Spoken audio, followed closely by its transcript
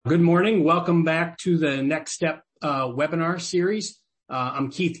Good morning. Welcome back to the Next Step webinar series.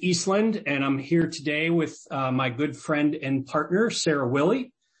 I'm Keith Eastland, and I'm here today with my good friend and partner, Sarah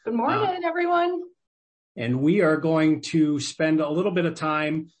Willey. Good morning, everyone. And we are going to spend a little bit of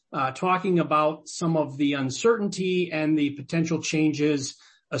time talking about some of the uncertainty and the potential changes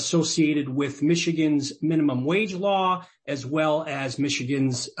associated with Michigan's minimum wage law, as well as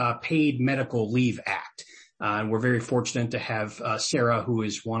Michigan's Paid Medical Leave Act. And we're very fortunate to have Sarah, who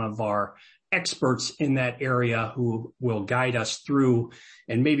is one of our experts in that area, who will guide us through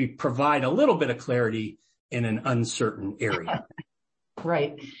and maybe provide a little bit of clarity in an uncertain area.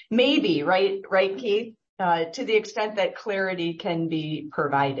 Right. Maybe, right, Keith? To the extent that clarity can be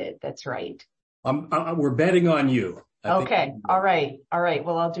provided. That's right. We're betting on you. Okay. All right.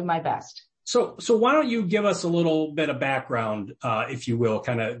 Well, I'll do my best. So why don't you give us a little bit of background, if you will,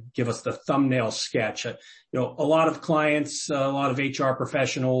 kind of give us the thumbnail sketch. A lot of clients, a lot of HR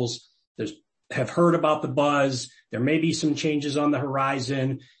professionals have heard about the buzz. There may be some changes on the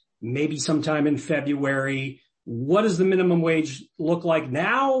horizon, maybe sometime in February. What does the minimum wage look like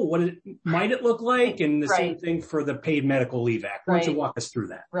now? Might it look like? And the same thing for the Paid Medical Leave Act. Why don't you walk us through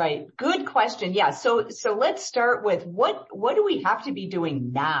that? Right. Good question. Yeah. So let's start with what do we have to be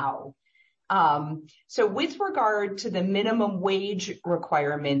doing now? So with regard to the minimum wage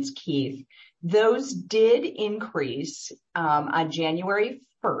requirements, Keith, those did increase on January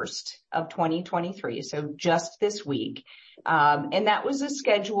 1st of 2023, so just this week. And that was a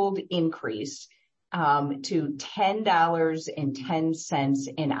scheduled increase to $10.10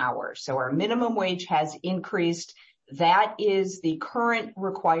 an hour. So our minimum wage has increased. That is the current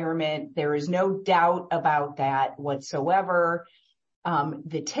requirement. There is no doubt about that whatsoever.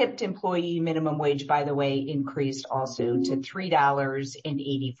 The tipped employee minimum wage, by the way, increased also to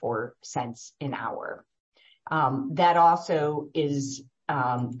 $3.84 an hour. That also is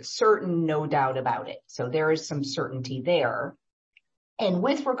certain, no doubt about it. So there is some certainty there. And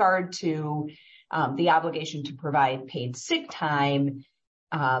with regard to the obligation to provide paid sick time,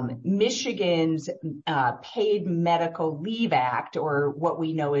 Michigan's Paid Medical Leave Act, or what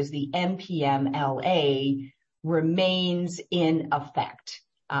we know as the MPMLA, remains in effect.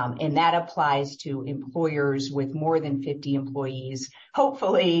 And that applies to employers with more than 50 employees.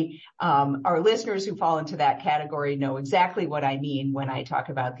 Hopefully, our listeners who fall into that category know exactly what I mean when I talk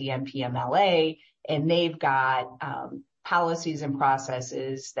about the MPMLA, and they've got policies and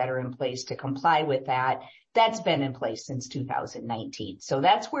processes that are in place to comply with that. That's been in place since 2019. So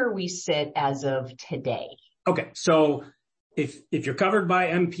that's where we sit as of today. Okay. So if you're covered by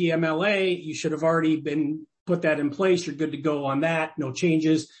MPMLA, you should have already put that in place. You're good to go on that. No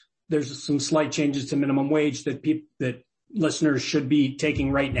changes. There's some slight changes to minimum wage that listeners should be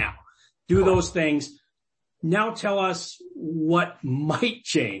taking right now. Do those things. Now tell us what might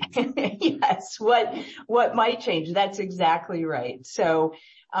change. Yes, what might change. That's exactly right. So,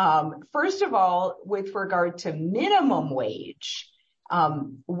 first of all, with regard to minimum wage,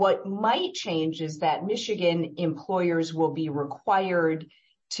 what might change is that Michigan employers will be required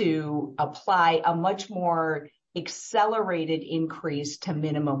to apply a much more accelerated increase to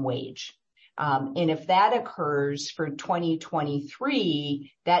minimum wage. And if that occurs for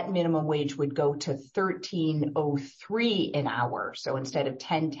 2023, that minimum wage would go to $13.03 an hour. So instead of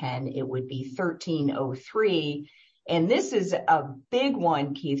 $10.10, it would be $13.03. And this is a big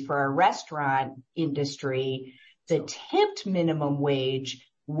one, Keith, for our restaurant industry. The tipped minimum wage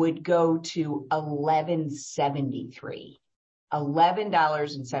would go to $11.73.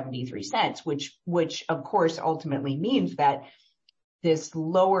 $11.73, which of course ultimately means that this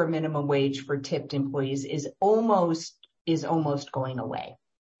lower minimum wage for tipped employees is almost going away.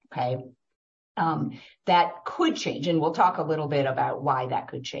 Okay. That could change, and we'll talk a little bit about why that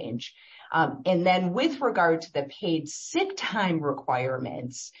could change. And then with regard to the paid sick time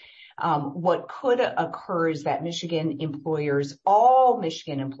requirements, what could occur is that Michigan employers, all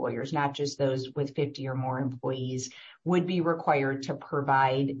Michigan employers, not just those with 50 or more employees, would be required to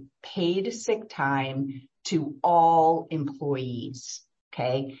provide paid sick time to all employees.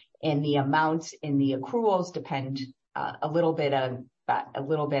 Okay. And the amounts in the accruals depend a little bit on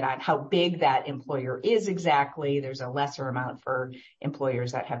how big that employer is exactly. There's a lesser amount for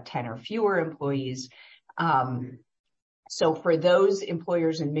employers that have 10 or fewer employees. So for those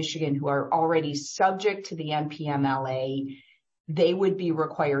employers in Michigan who are already subject to the MPMLA, they would be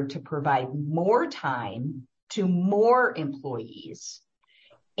required to provide more time to more employees.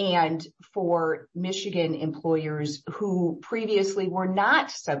 And for Michigan employers who previously were not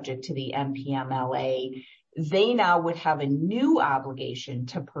subject to the MPMLA, they now would have a new obligation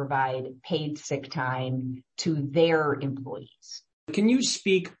to provide paid sick time to their employees. Can you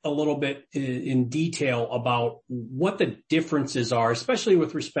speak a little bit in detail about what the differences are, especially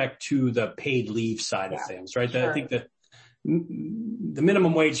with respect to the paid leave side of things, right? Sure. I think that the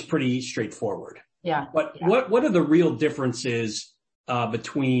minimum wage is pretty straightforward. Yeah. But what are the real differences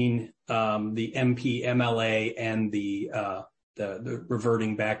between the MPMLA and the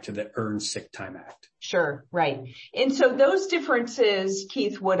reverting back to the Earned Sick Time Act? Sure, right. And so those differences,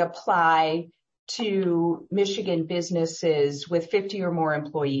 Keith, would apply to Michigan businesses with 50 or more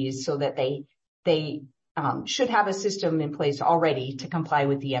employees, so that they should have a system in place already to comply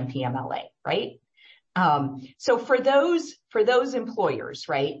with the MPMLA, right? So for those employers,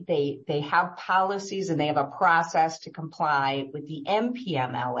 right, they have policies and they have a process to comply with the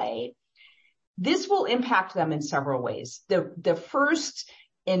MPMLA. This will impact them in several ways. The first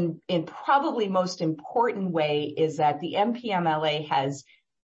and probably most important way is that the MPMLA has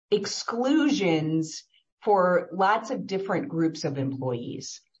exclusions for lots of different groups of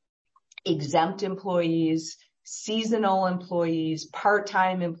employees: exempt employees, seasonal employees,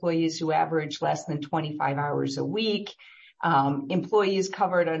 part-time employees who average less than 25 hours a week, employees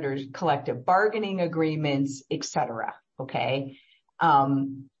covered under collective bargaining agreements, et cetera. Okay.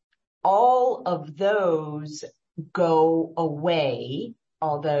 All of those go away,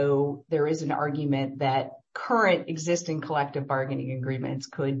 although there is an argument that current existing collective bargaining agreements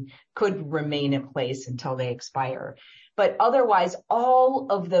could remain in place until they expire. But otherwise, all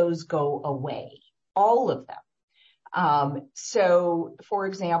of those go away, all of them. So, for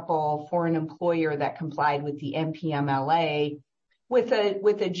example, for an employer that complied with the MPMLA with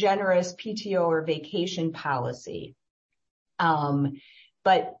a generous PTO or vacation policy,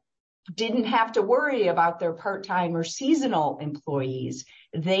 but didn't have to worry about their part-time or seasonal employees,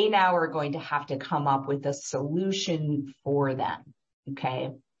 they now are going to have to come up with a solution for them. Okay.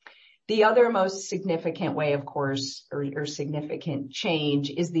 The other most significant way, of course, or significant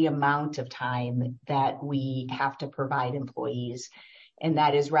change is the amount of time that we have to provide employees. And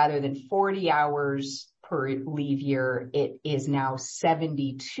that is, rather than 40 hours per leave year, it is now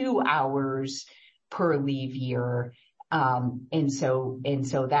 72 hours per leave year. And so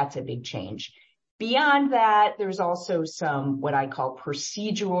that's a big change. Beyond that, there's also some what I call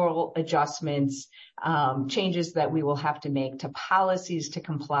procedural adjustments, changes that we will have to make to policies to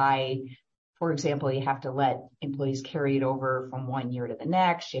comply. For example, you have to let employees carry it over from one year to the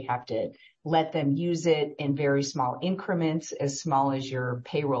next. You have to let them use it in very small increments, as small as your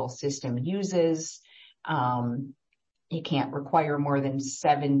payroll system uses. You can't require more than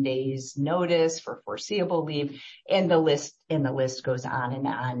 7 days notice for foreseeable leave. And the list goes on and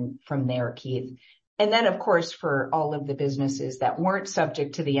on from there, Keith. And then, of course, for all of the businesses that weren't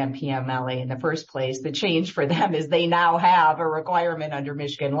subject to the MPMLA in the first place, the change for them is they now have a requirement under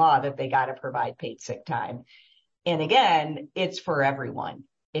Michigan law that they got to provide paid sick time. And again, it's for everyone.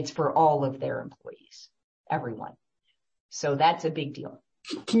 It's for all of their employees, everyone. So that's a big deal.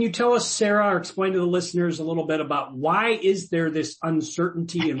 Can you tell us, Sarah, or explain to the listeners a little bit about why is there this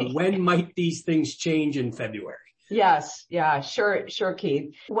uncertainty and when might these things change in February? Yes. Yeah, sure,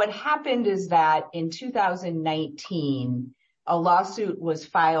 Keith. What happened is that in 2019, a lawsuit was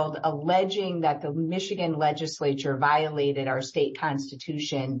filed alleging that the Michigan legislature violated our state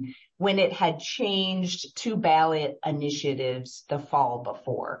constitution when it had changed two ballot initiatives the fall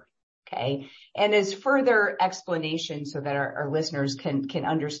before. Okay. And as further explanation so that our listeners can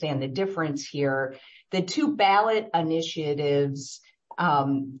understand the difference here, the two ballot initiatives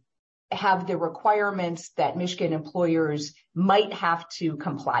have the requirements that Michigan employers might have to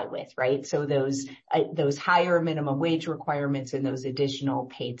comply with, right? So those higher minimum wage requirements and those additional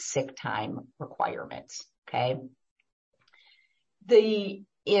paid sick time requirements. Okay.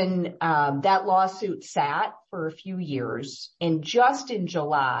 That lawsuit sat for a few years, and just in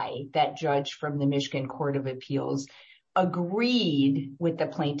July, that judge from the Michigan Court of Appeals agreed with the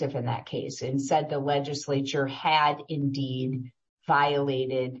plaintiff in that case and said the legislature had indeed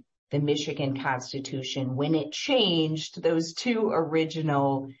violated the Michigan Constitution when it changed those two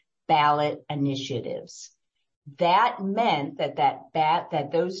original ballot initiatives. That meant that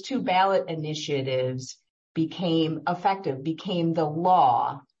those two ballot initiatives became effective, became the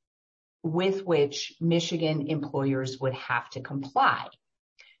law with which Michigan employers would have to comply.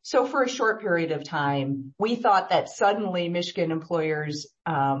 So for a short period of time, we thought that suddenly Michigan employers,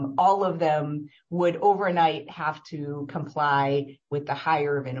 all of them would overnight have to comply with the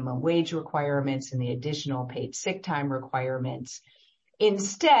higher minimum wage requirements and the additional paid sick time requirements.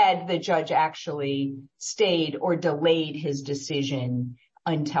 Instead, the judge actually stayed or delayed his decision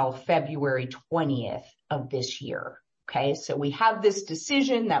until February 20th of this year. Okay, so we have this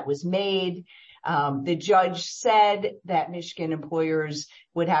decision that was made. The judge said that Michigan employers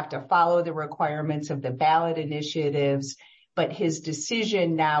would have to follow the requirements of the ballot initiatives, but his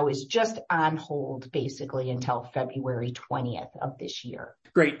decision now is just on hold basically until February 20th of this year.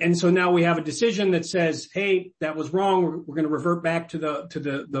 Great. And so now we have a decision that says, hey, that was wrong. We're going to revert back to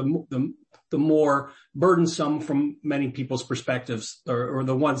the more burdensome from many people's perspectives, or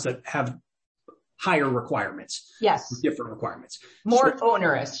the ones that have higher requirements. Yes. Different requirements. More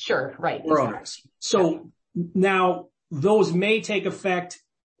onerous. Sure. Right. More onerous. So now those may take effect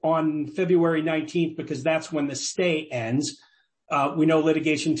on February 19th because that's when the stay ends. We know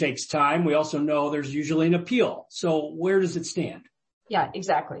litigation takes time. We also know there's usually an appeal. So where does it stand? Yeah,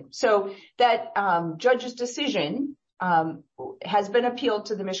 exactly. So that judge's decision has been appealed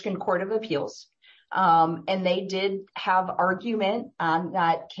to the Michigan Court of Appeals. And they did have argument on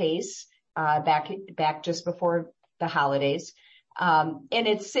that case back just before the holidays. And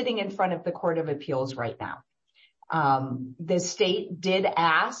it's sitting in front of the Court of Appeals right now. The state did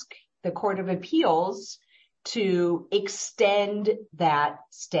ask the Court of Appeals to extend that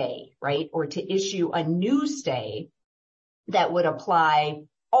stay, right? Or to issue a new stay that would apply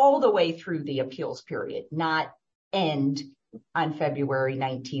all the way through the appeals period, not end on February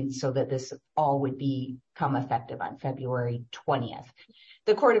 19th so that this all would become effective on February 20th.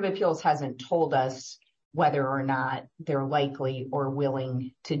 The Court of Appeals hasn't told us whether or not they're likely or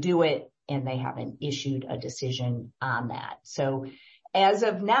willing to do it, and they haven't issued a decision on that. So as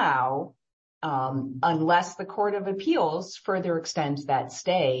of now, unless the Court of Appeals further extends that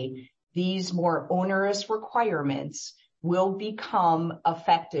stay, these more onerous requirements will become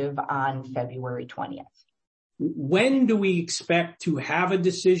effective on February 20th. When do we expect to have a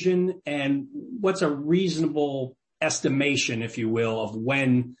decision, and what's a reasonable estimation, if you will, of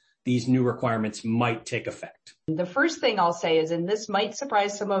when these new requirements might take effect? The first thing I'll say is, and this might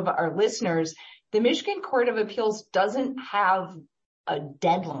surprise some of our listeners, the Michigan Court of Appeals doesn't have a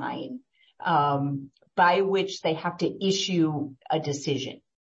deadline by which they have to issue a decision.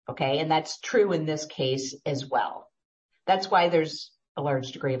 Okay. And that's true in this case as well. That's why there's a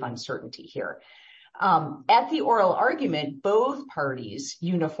large degree of uncertainty here. At the oral argument, both parties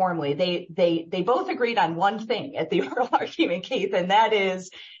uniformly, they both agreed on one thing at the oral argument, Keith, and that is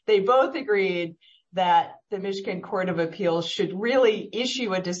they both agreed that the Michigan Court of Appeals should really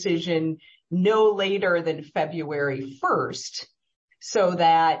issue a decision no later than February 1st, so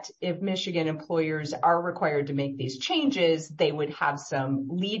that if Michigan employers are required to make these changes, they would have some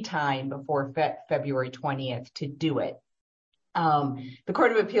lead time before February 20th to do it. The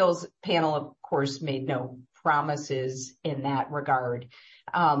Court of Appeals panel, of course, made no promises in that regard.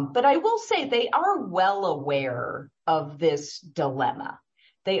 But I will say they are well aware of this dilemma.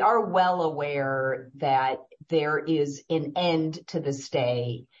 They are well aware that there is an end to the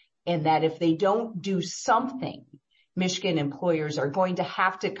stay, and that if they don't do something, Michigan employers are going to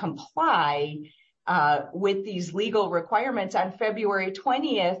have to comply with these legal requirements on February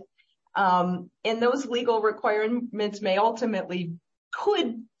 20th. And those legal requirements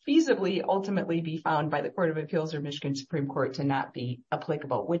could feasibly ultimately be found by the Court of Appeals or Michigan Supreme Court to not be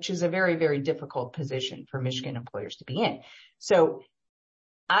applicable, which is a very, very difficult position for Michigan employers to be in. So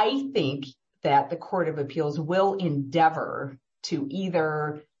I think that the Court of Appeals will endeavor to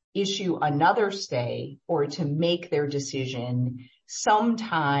either issue another stay or to make their decision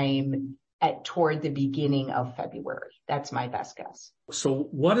sometime toward the beginning of February. That's my best guess. So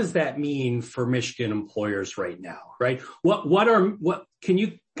what does that mean for Michigan employers right now, right? What can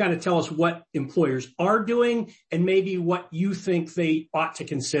you kind of tell us what employers are doing and maybe what you think they ought to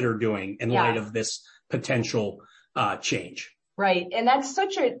consider doing in light of this potential change? Right. And that's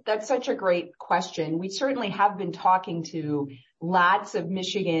such a great question. We certainly have been talking to lots of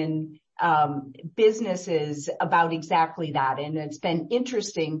Michigan businesses about exactly that. And it's been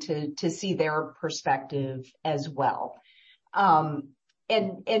interesting to see their perspective as well. And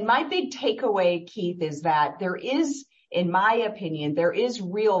my big takeaway, Keith, is that there is, in my opinion, there is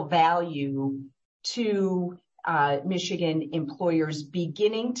real value to Michigan employers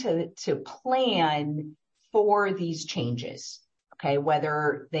beginning to plan for these changes. Okay,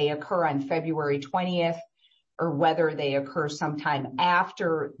 whether they occur on February 20th or whether they occur sometime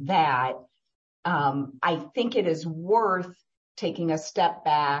after that, I think it is worth taking a step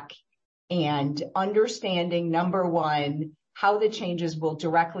back and understanding, number one, how the changes will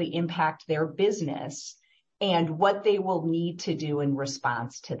directly impact their business and what they will need to do in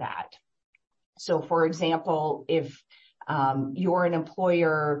response to that. So, for example, if you're an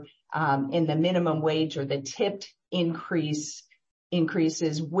employer and the minimum wage or the tipped increases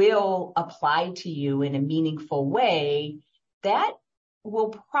will apply to you in a meaningful way, that will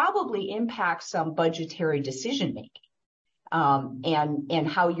probably impact some budgetary decision making, and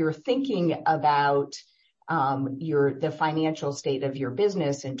how you're thinking about the financial state of your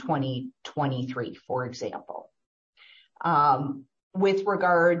business in 2023, for example. With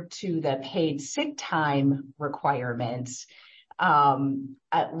regard to the paid sick time requirements,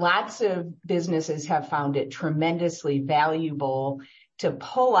 lots of businesses have found it tremendously valuable to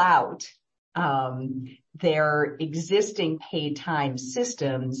pull out their existing paid time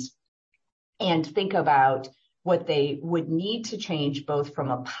systems and think about what they would need to change, both from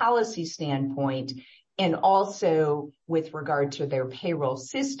a policy standpoint and also with regard to their payroll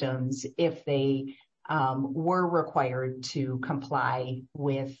systems, if they were required to comply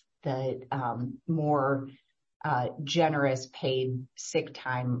with the more generous paid sick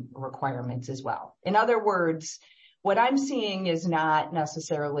time requirements as well. In other words, what I'm seeing is not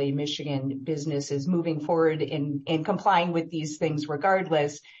necessarily Michigan businesses moving forward in complying with these things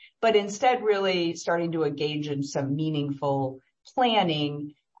regardless, but instead really starting to engage in some meaningful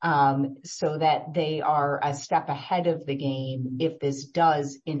planning so that they are a step ahead of the game if this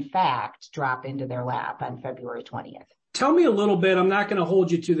does, in fact, drop into their lap on February 20th. Tell me a little bit. I'm not going to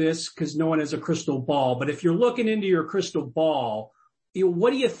hold you to this because no one has a crystal ball, but if you're looking into your crystal ball,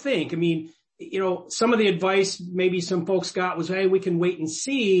 what do you think? I mean, some of the advice maybe some folks got was, hey, we can wait and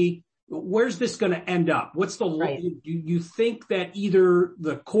see. Where's this going to end up? Right. Do you think that either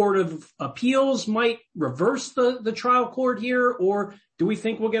the Court of Appeals might reverse the trial court here, or do we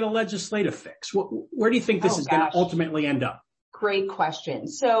think we'll get a legislative fix? Where do you think this is going to ultimately end up? Great question.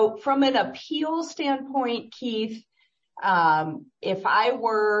 So from an appeal standpoint, Keith, if I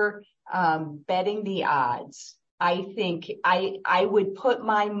were betting the odds, I think I would put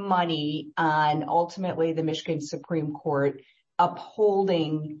my money on ultimately the Michigan Supreme Court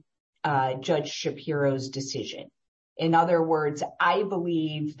upholding Judge Shapiro's decision. In other words, I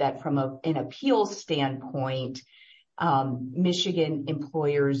believe that from an appeal standpoint, Michigan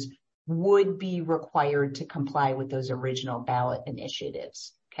employers would be required to comply with those original ballot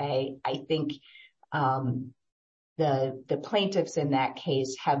initiatives. Okay. I think the plaintiffs in that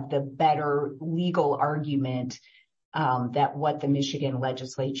case have the better legal argument that what the Michigan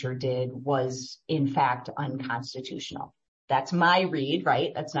legislature did was in fact unconstitutional. That's my read,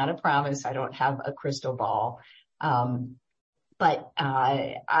 right? That's not a promise. I don't have a crystal ball. But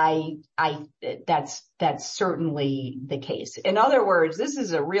that's certainly the case. In other words, this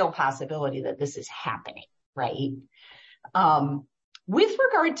is a real possibility that this is happening, right? With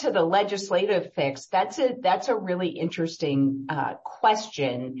regard to the legislative fix, that's a really interesting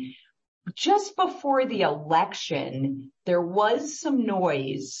question. Just before the election, there was some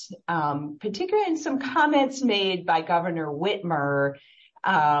noise, particularly in some comments made by Governor Whitmer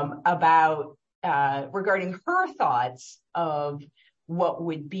about regarding her thoughts of what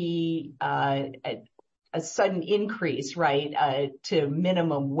would be a sudden increase, right, to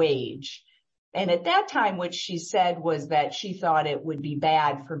minimum wage. And at that time, what she said was that she thought it would be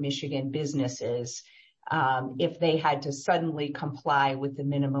bad for Michigan businesses if they had to suddenly comply with the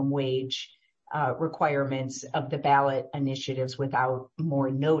minimum wage requirements of the ballot initiatives without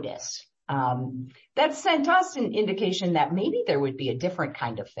more notice. That sent us an indication that maybe there would be a different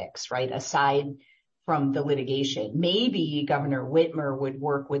kind of fix, right, aside from the litigation. Maybe Governor Whitmer would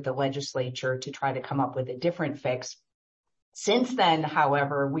work with the legislature to try to come up with a different fix. Since then,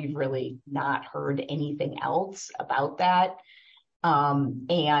 however, we've really not heard anything else about that.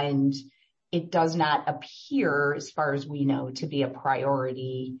 And it does not appear, as far as we know, to be a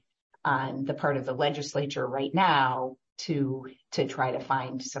priority on the part of the legislature right now to try to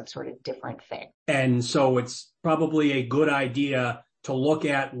find some sort of different fix. And so it's probably a good idea to look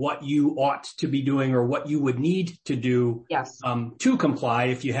at what you ought to be doing or what you would need to do to comply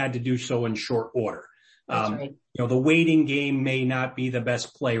if you had to do so in short order. That's right. The waiting game may not be the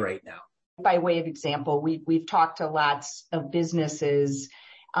best play right now. By way of example, we've talked to lots of businesses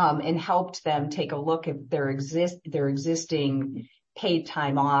and helped them take a look at their existing paid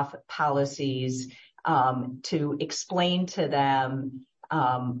time off policies to explain to them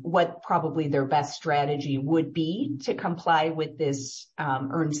what probably their best strategy would be to comply with this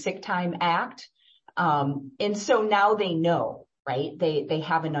Earned Sick Time Act. And so now they know, right? They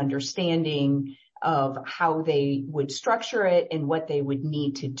have an understanding of how they would structure it and what they would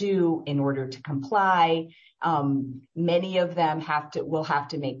need to do in order to comply. Many of them will have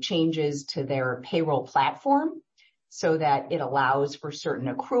to make changes to their payroll platform. so that it allows for certain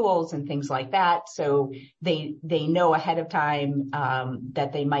accruals and things like that. So they know ahead of time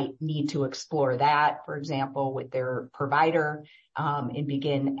that they might need to explore that, for example, with their provider, and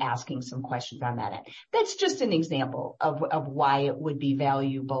begin asking some questions on that end. That's just an example of why it would be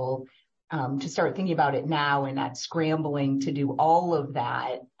valuable to start thinking about it now and not scrambling to do all of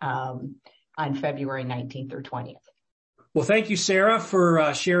that on February 19th or 20th. Well, thank you, Sarah,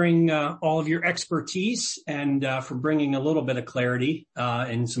 for sharing all of your expertise and for bringing a little bit of clarity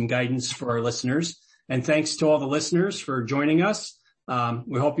and some guidance for our listeners. And thanks to all the listeners for joining us.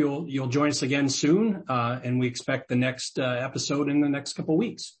 We hope you'll join us again soon, and we expect the next episode in the next couple of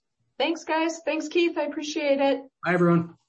weeks. Thanks, guys. Thanks, Keith. I appreciate it. Bye, everyone.